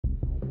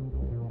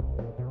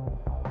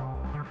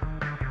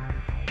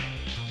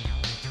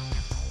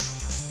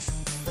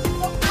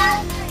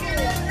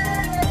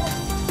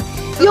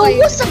Yo,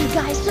 what's up,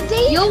 guys?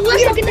 Today, Yo,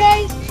 what's up,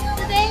 guys?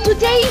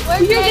 Today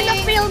we're we're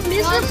gonna fail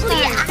playing miserably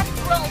Brawl at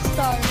Brawl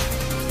Stars.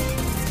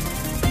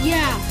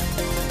 Yeah.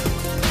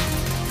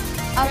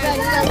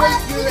 Alright,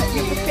 fellas,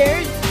 you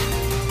prepared?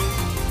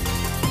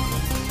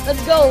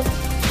 Let's go.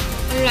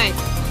 Alright,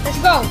 let's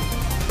go.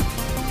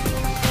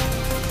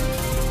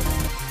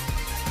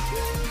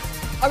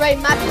 Alright,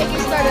 match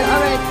making started.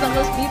 Alright,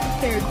 fellas, be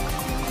prepared.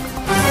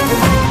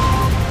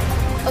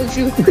 Oh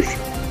shoot.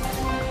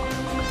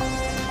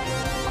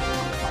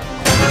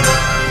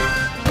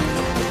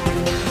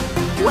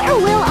 Where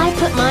will I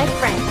put my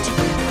friend?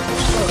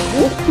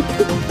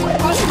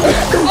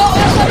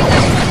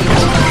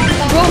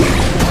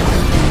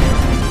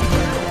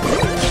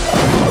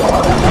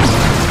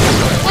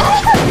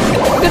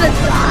 I'm gonna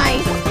die.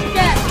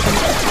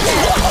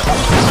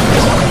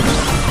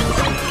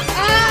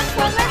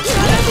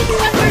 Comment if you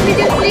want more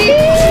videos,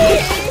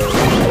 please.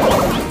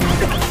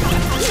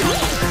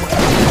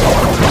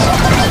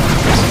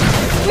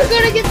 We're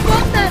gonna get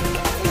bombed at.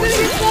 We're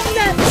gonna get bombed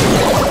at.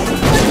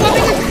 What's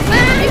bombing us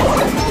back?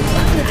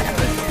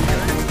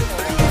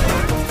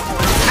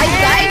 I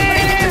died for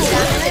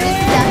I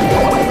didn't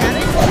damage.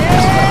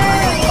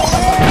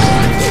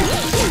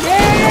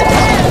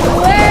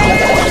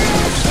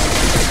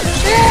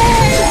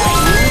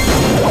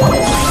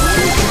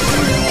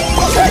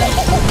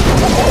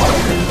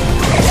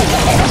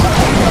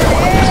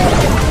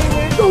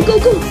 Go, go,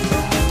 go!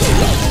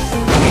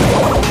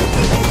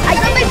 I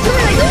got my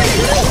turn, I got my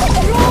turn!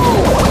 No!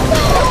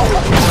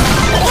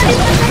 What is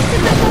the next to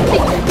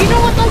something? You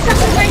know what? I'll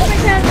sacrifice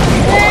myself.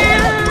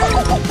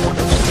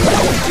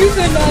 You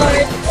cannot.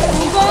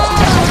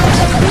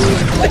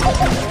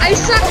 I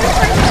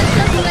sacrificed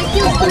myself and I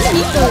killed 2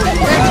 people.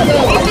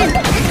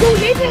 Let's go,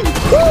 Nathan!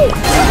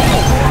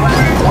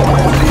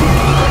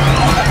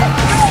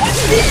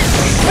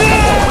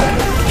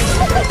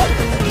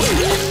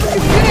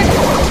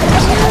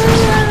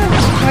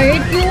 I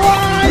hate you all.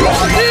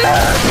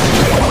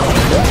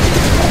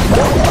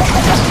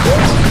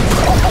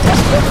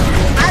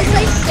 As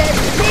I said,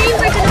 today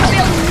we're gonna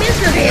fail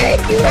miserably at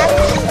this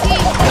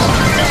game.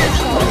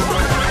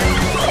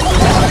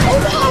 Oh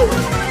no!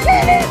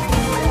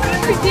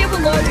 I can't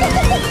believe it.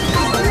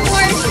 You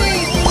are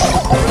safe.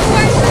 You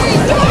are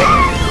safe.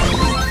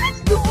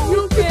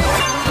 You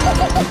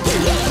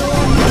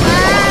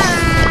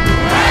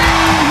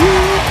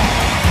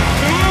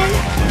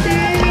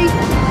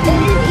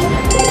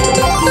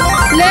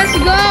Let's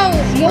go.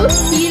 No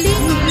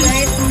stealing.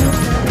 Right.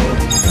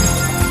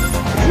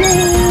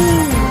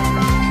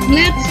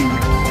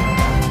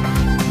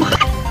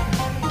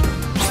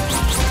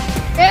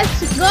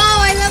 Let's go.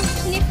 I love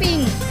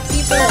snipping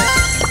people.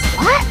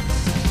 What?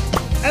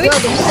 Are we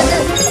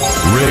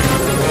Rick,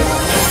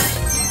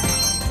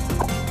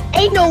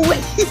 Ain't no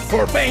way.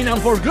 for pain and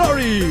for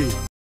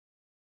glory!